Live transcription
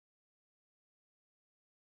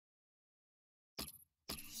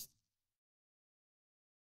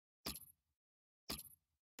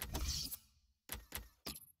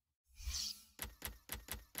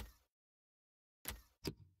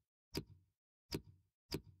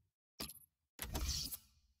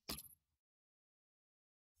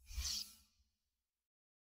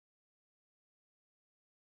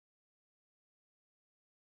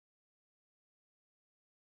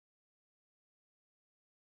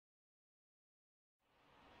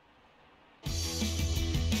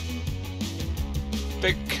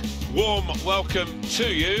Big warm welcome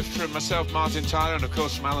to you from myself, Martin Tyler, and of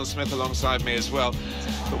course from Alan Smith alongside me as well.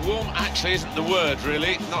 But warm actually isn't the word,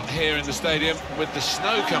 really, not here in the stadium with the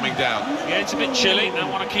snow coming down. Yeah, it's a bit chilly. They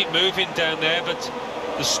want to keep moving down there, but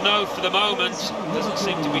the snow for the moment doesn't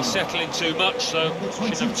seem to be settling too much, so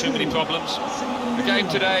shouldn't have too many problems. The game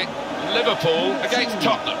today, Liverpool against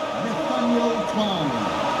Tottenham.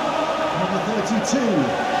 Number 32.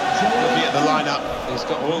 Looking at the lineup, he's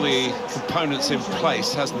got all the components in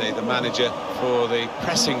place, hasn't he, the manager, for the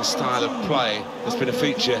pressing style of play that's been a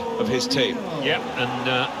feature of his team. Yeah,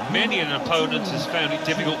 and many an opponent has found it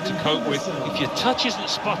difficult to cope with. If your touch isn't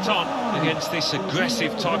spot on against this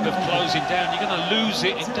aggressive type of closing down, you're going to lose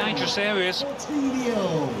it in dangerous areas.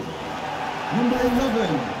 Coutinho. Number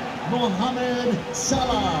 11, Mohamed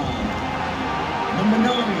Salah. Number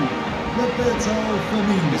 9.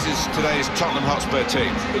 This is today's Tottenham Hotspur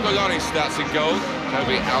team. Hugo Lloris starts in goal.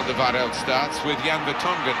 Toby Alderweireld starts with Jan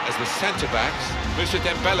Vertonghen as the centre-backs. Moussa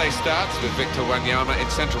Dembele starts with Victor Wanyama in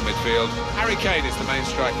central midfield. Harry Kane is the main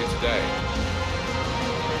striker today.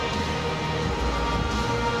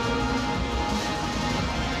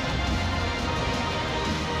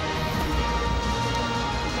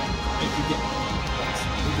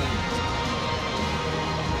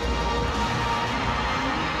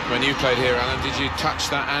 When you played here, Alan, did you touch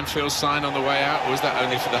that Anfield sign on the way out, or was that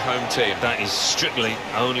only for the home team? That is strictly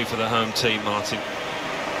only for the home team, Martin.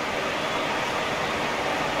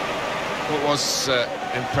 What was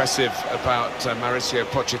impressive about Mauricio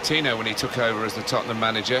Pochettino when he took over as the Tottenham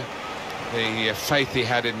manager? The faith he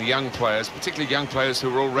had in the young players, particularly young players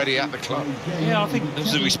who were already at the club. Yeah, I think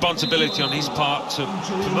there's a responsibility on his part to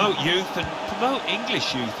promote youth and promote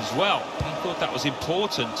English youth as well. He thought that was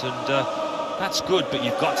important, and that's good, but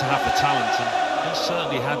you've got to have the talent, and he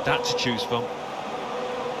certainly had that to choose from.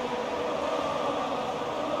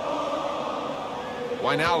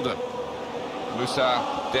 Wijnaldum, Moussa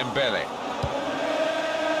Dembele,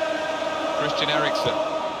 Christian Eriksen.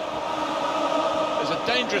 There's a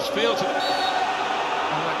dangerous feel to... Well,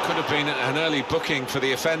 that could have been an early booking for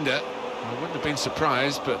the offender. I wouldn't have been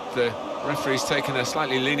surprised, but the referee's taken a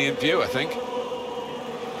slightly lenient view, I think.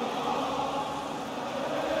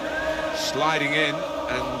 Sliding in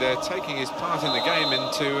and taking his part in the game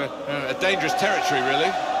into a dangerous territory, really.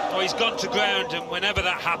 Well, he's gone to ground, and whenever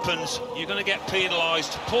that happens, you're going to get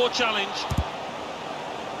penalised. Poor challenge.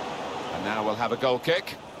 And now we'll have a goal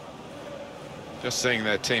kick. Just seeing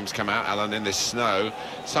their teams come out, Alan, in this snow.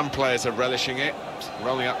 Some players are relishing it,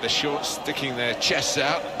 rolling up their shorts, sticking their chests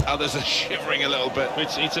out. Others are shivering a little bit.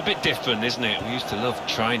 It's a bit different, isn't it? We used to love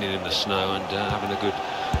training in the snow and having a good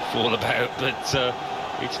fall about, but...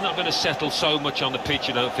 it's not going to settle so much on the pitch,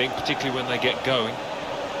 I don't think, particularly when they get going.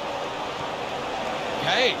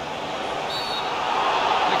 Hey!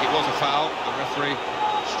 I think it was a foul. The referee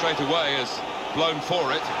straight away has blown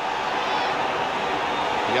for it.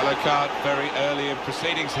 Yellow card very early in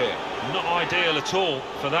proceedings here. Not ideal at all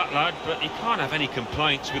for that lad, but he can't have any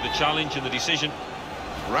complaints with the challenge and the decision.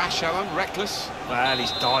 Rash, Alan, reckless. Well,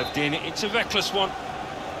 he's dived in. It's a reckless one.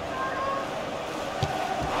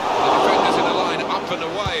 Up and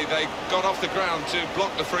away, they got off the ground to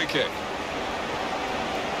block the free kick.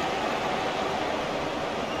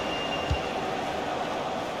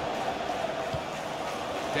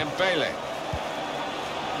 Dembele.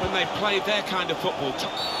 When they play their kind of football, they've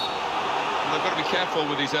got to be careful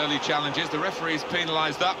with these early challenges. The referee's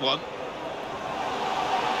penalised that one.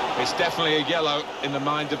 It's definitely a yellow in the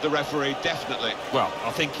mind of the referee, definitely. Well,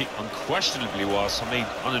 I think it unquestionably was. I mean,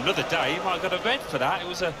 on another day, he might have got a red for that. It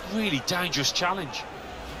was a really dangerous challenge.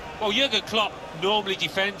 Well, Jurgen Klopp normally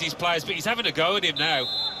defends his players, but he's having a go at him now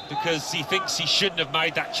because he thinks he shouldn't have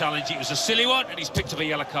made that challenge. It was a silly one, and he's picked up a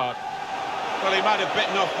yellow card. Well, he might have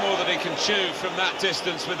bitten off more than he can chew from that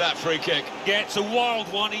distance with that free kick. Yeah, it's a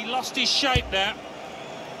wild one. He lost his shape there.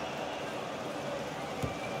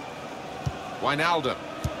 Wijnaldum.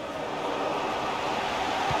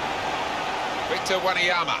 Victor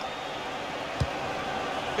Wanyama.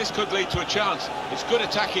 This could lead to a chance. It's good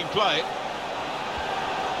attacking play.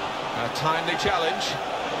 A timely challenge.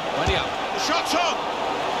 Wanyama. The shot's on!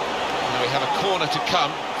 Now we have a corner to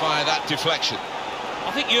come via that deflection.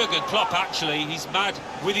 I think Jurgen Klopp, actually, he's mad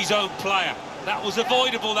with his own player. That was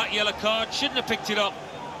avoidable, that yellow card. Shouldn't have picked it up.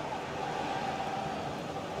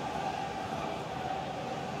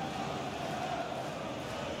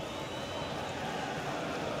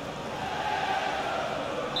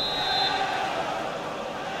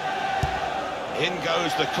 In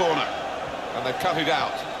goes the corner, and they've cut it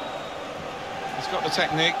out. He's got the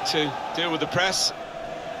technique to deal with the press.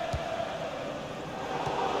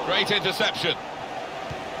 Great interception.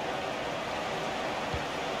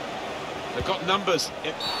 They've got numbers.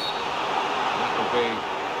 That will be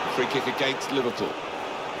a free kick against Liverpool.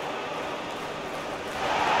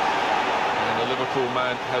 And the Liverpool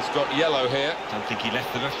man has got yellow here. Don't think he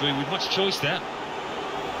left the referee with much choice there.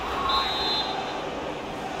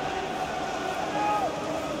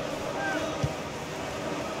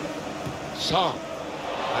 So,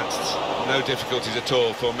 that's no difficulties at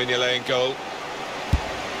all for Mignolet in goal.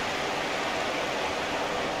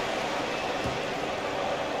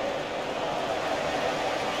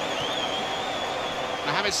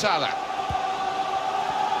 Mohamed Salah.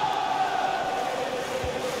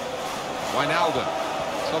 Wijnaldum.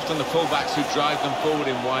 It's often the fullbacks who drive them forward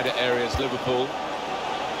in wider areas, Liverpool.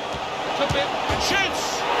 Took it and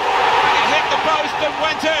shoots! And it hit the post and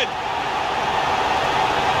went in!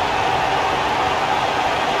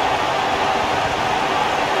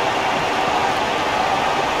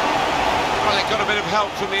 Well, it got a bit of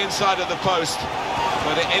help from the inside of the post,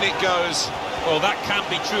 but in it goes. Well, that can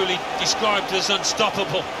be truly described as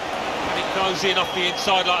unstoppable. And it goes in off the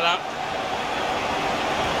inside like that.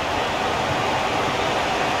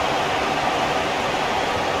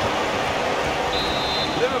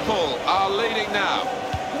 Liverpool are leading now.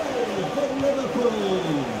 For Liverpool,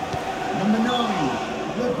 number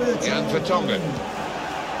 9, Jan Vertonghen.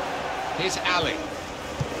 Here's Ali.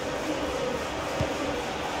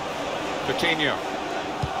 Coutinho.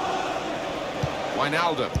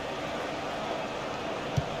 Wijnaldum.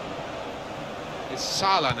 It's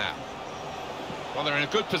Salah now. Well, they're in a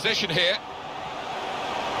good position here.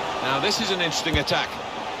 Now, this is an interesting attack.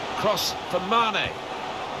 Cross for Mane.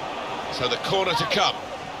 So the corner to come.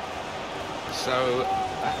 So,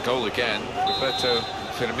 that goal again, Roberto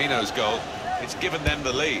Firmino's goal, it's given them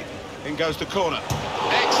the lead. In goes the corner.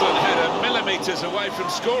 Excellent header, millimetres away from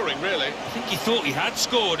scoring, really. I think he thought he had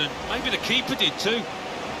scored, and maybe the keeper did too.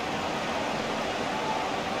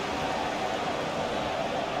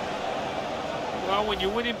 Well, when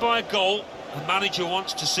you're winning by a goal, the manager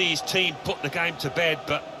wants to see his team put the game to bed,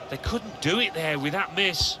 but they couldn't do it there with that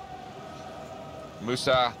miss.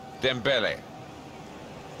 Moussa Dembele.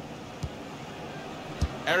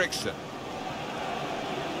 Eriksen.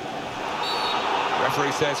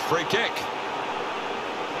 Referee says free kick.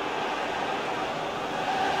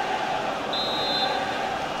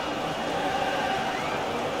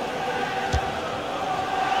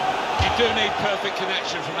 You do need perfect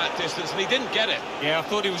connection from that distance, and he didn't get it. Yeah, I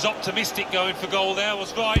thought he was optimistic going for goal there,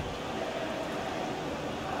 was right.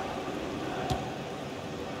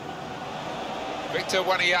 Victor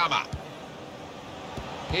Wanyama.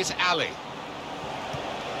 Here's Ali.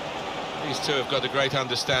 These two have got a great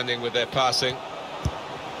understanding with their passing.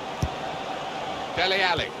 Dele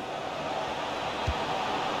Alli.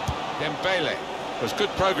 Dembele. There's good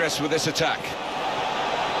progress with this attack.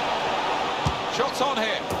 Shots on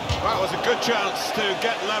here. That was a good chance to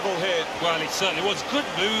get level here. Well, it certainly was. Good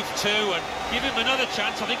move too, and give him another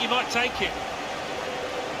chance, I think he might take it.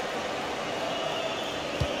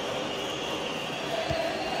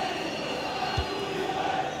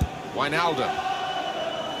 Wijnaldum.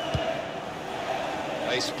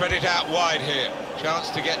 They spread it out wide here. Chance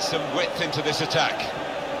to get some width into this attack.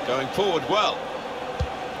 Going forward well.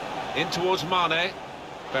 In towards Mane.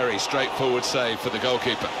 Very straightforward save for the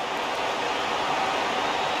goalkeeper.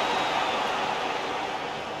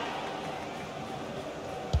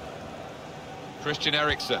 Christian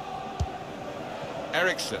Eriksen.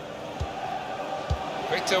 Eriksen.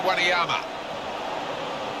 Victor Wanyama.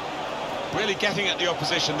 Really getting at the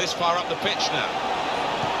opposition this far up the pitch now.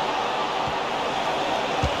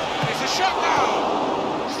 And it's a shot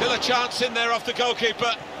now! Still a chance in there off the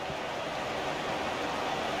goalkeeper.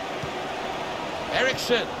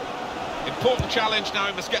 Eriksen. Important challenge now,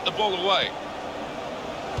 he must get the ball away.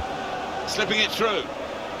 Slipping it through.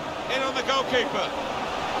 In on the goalkeeper.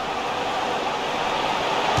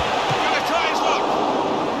 Gonna try his luck.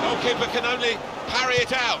 Goalkeeper can only parry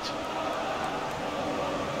it out.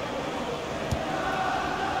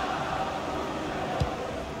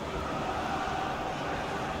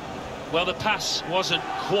 Well, the pass wasn't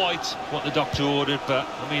quite what the doctor ordered, but,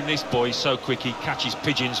 I mean, this boy's so quick, he catches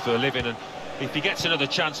pigeons for a living, and if he gets another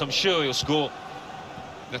chance, I'm sure he'll score.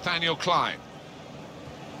 Nathaniel Klein.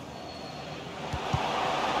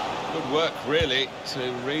 Good work, really,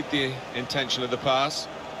 to read the intention of the pass.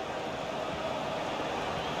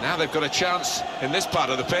 Now they've got a chance in this part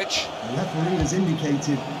of the pitch. The referee has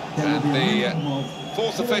indicated there will And be a the minimum of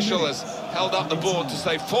fourth 4 official minutes has held up the board to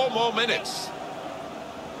say 4 more minutes.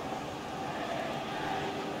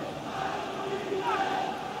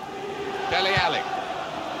 Dele Alli.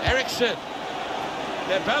 Eriksen.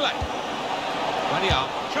 Dembele. Wanyama.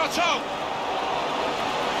 Shot on!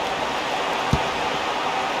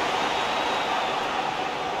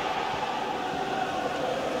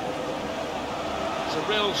 a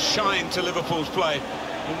real shine to Liverpool's play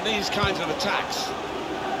in these kinds of attacks.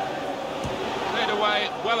 Cleared away,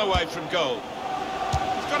 well away from goal.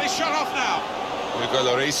 He's got his shot off now. Hugo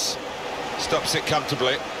Lloris stops it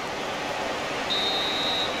comfortably.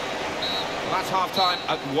 Well, that's half-time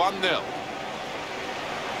at 1-0.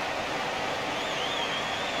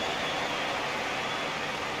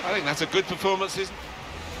 I think that's a good performance, isn't it?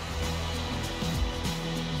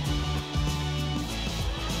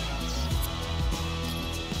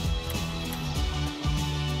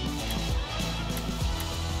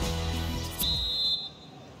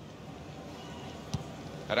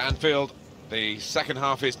 At Anfield, the second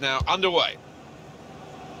half is now underway.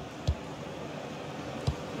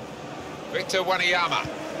 Victor Wanyama.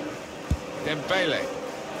 Dembele.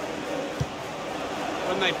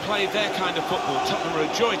 When they play their kind of football, Tottenham are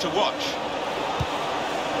a joy to watch.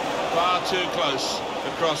 Far too close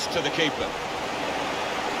across to the keeper.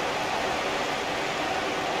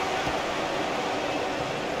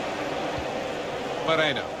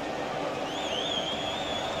 Moreno.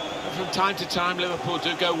 From time to time, Liverpool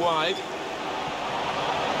do go wide.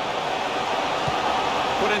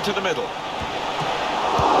 Put into the middle.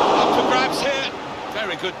 Up for grabs here.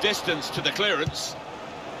 Very good distance to the clearance.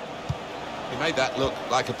 He made that look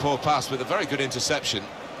like a poor pass with a very good interception.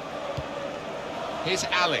 Here's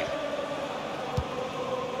Ali.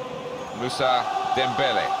 Moussa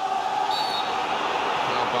Dembele.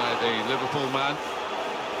 Now by the Liverpool man.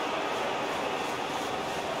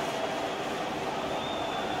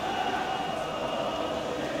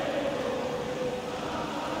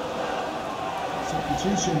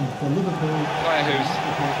 Substitution for Liverpool. Player who's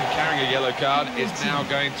carrying a yellow card is now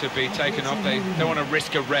going to be taken off. They don't want to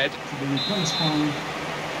risk a red. To be replaced by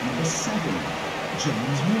number 7,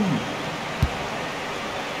 James Moore.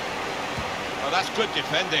 Oh, that's good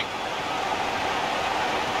defending.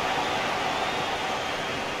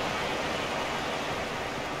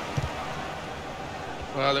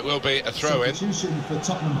 Well, it will be a throw-in. Substitution for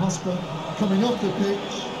Tottenham Hotspur. Coming off the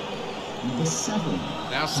pitch, number 7.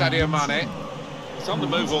 Now Sadio Mane. He's on the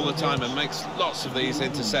move all the time and makes lots of these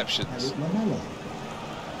interceptions.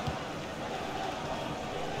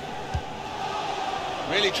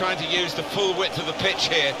 Really trying to use the full width of the pitch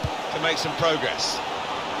here to make some progress.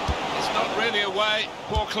 It's not really away,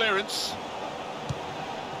 poor clearance.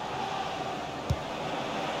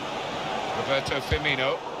 Roberto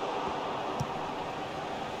Firmino.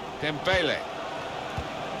 Dembele.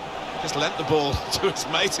 Just lent the ball to his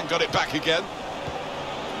mate and got it back again.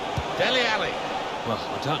 Dele Alli. Well,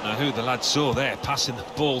 I don't know who the lad saw there passing the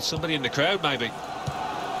ball. Somebody in the crowd, maybe.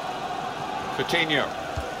 Coutinho.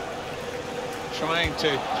 Trying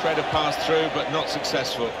to thread a pass through, but not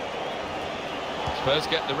successful. Spurs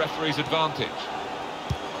get the referee's advantage.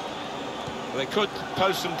 They could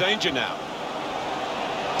pose some danger now.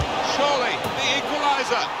 Surely, the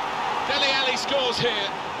equaliser. Dele Alli scores here,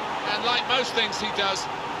 and like most things he does,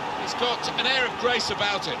 he's got an air of grace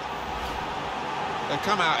about it. They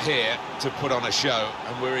come out here to put on a show,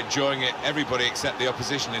 and we're enjoying it. Everybody except the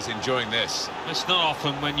opposition is enjoying this. It's not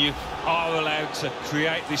often when you are allowed to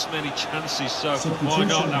create this many chances, so why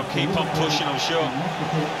not? They'll keep on pushing, I'm sure.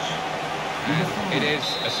 And it is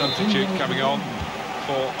a substitute coming on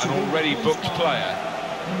for an already booked player.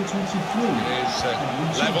 It is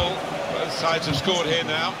level. Both sides have scored here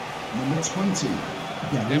now. Number 20.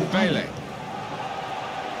 Dembele.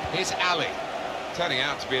 Here's Ali. Turning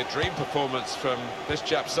out to be a dream performance from this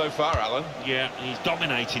chap so far, Alan. Yeah, he's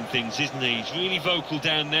dominating things, isn't he? He's really vocal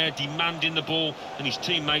down there, demanding the ball, and his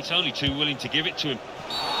teammates only too willing to give it to him.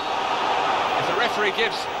 If the referee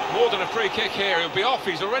gives more than a free kick here, he'll be off.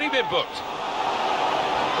 He's already been booked.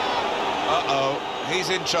 Uh-oh, he's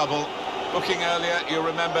in trouble. Booking earlier, you'll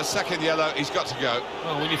remember, second yellow, he's got to go.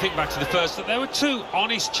 Well, when you think back to the first, there were two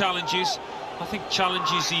honest challenges. I think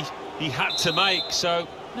challenges he had to make, so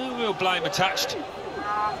no real blame attached.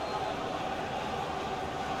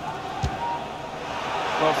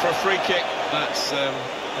 Well, for a free kick, that's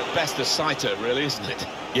at best a sighter, really, isn't it?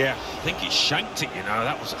 Yeah, I think he shanked it, you know.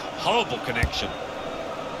 That was a horrible connection.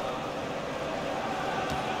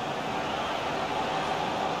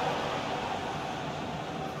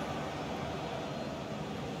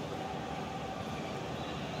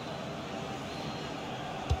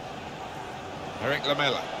 Eric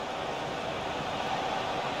Lamela.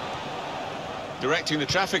 Directing the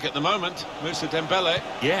traffic at the moment, Moussa Dembele.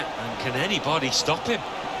 Yeah, and can anybody stop him?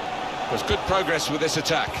 There's good progress with this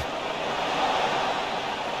attack.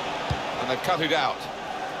 And they've cut it out.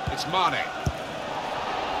 It's Mane.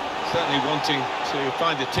 Certainly wanting to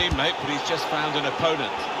find a teammate, but he's just found an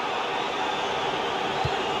opponent.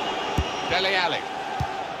 Dele Alli.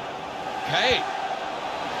 Hey,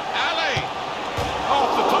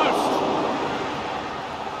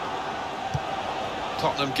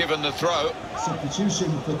 Tottenham given the throw.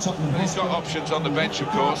 Substitution for Tottenham He's got Hotspur. options on the bench, of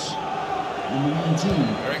course. Number 19.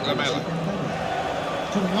 Eric Lamela.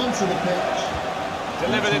 Coming onto the pitch.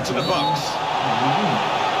 Delivered into the box.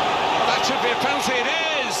 That should be a penalty, it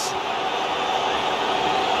is!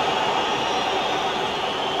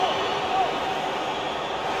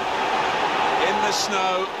 In the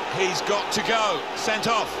snow, he's got to go. Sent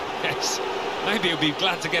off. Yes, maybe he'll be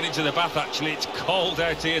glad to get into the bath, actually. It's cold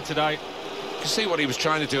out here today. You can see what he was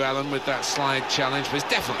trying to do, Alan, with that slide challenge, but it's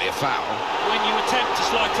definitely a foul. When you attempt a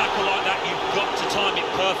slide tackle like that, you've got to time it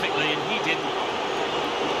perfectly, and he didn't.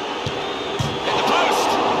 Hit the post!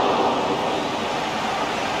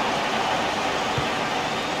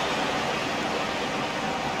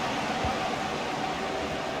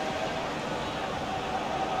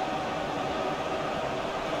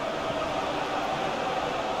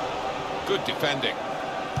 Good defending.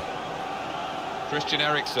 Christian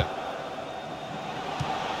Eriksen.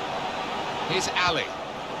 Here's Ali.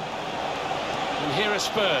 And here are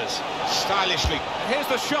Spurs, stylishly. And here's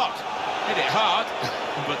the shot. Hit it hard,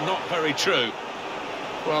 but not very true.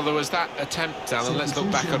 Well, there was that attempt, Alan. Let's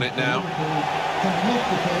look back on it now.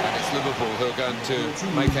 And it's Liverpool who are going to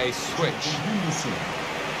make a switch.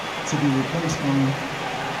 To be replaced by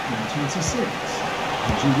number 26.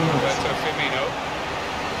 Roberto Firmino.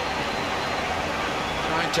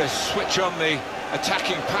 Trying to switch on the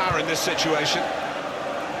attacking power in this situation.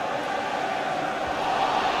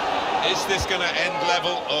 Is this going to end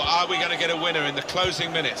level, or are we going to get a winner in the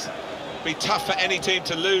closing minutes? Be tough for any team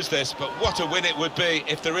to lose this, but what a win it would be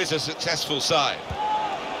if there is a successful side.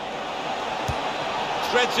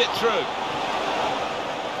 Threads it through.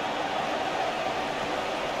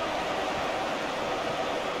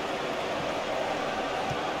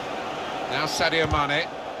 Now Sadio Mane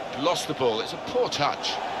lost the ball. It's a poor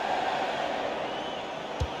touch.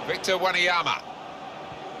 Victor Wanyama.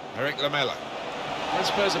 Eric Lamela. When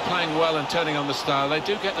Spurs are playing well and turning on the style, they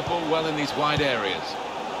do get the ball well in these wide areas.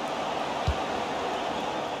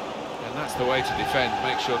 And that's the way to defend,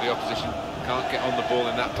 make sure the opposition can't get on the ball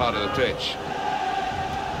in that part of the pitch.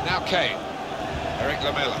 Now Kane. Eric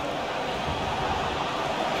Lamela.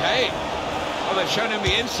 Kane. Oh, they've shown him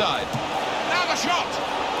the inside. Now the shot!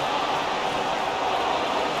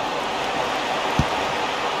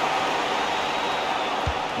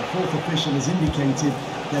 The fourth official has indicated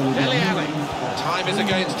there will be Dele a Alli. Time is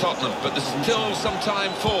against Tottenham, but there's still some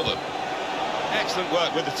time for them. Excellent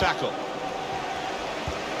work with the tackle.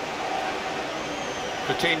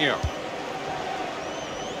 Coutinho.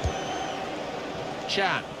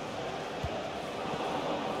 Chan.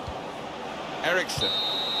 Eriksen.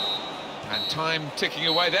 And time ticking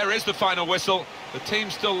away. There is the final whistle. The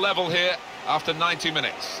team's still level here after 90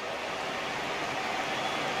 minutes.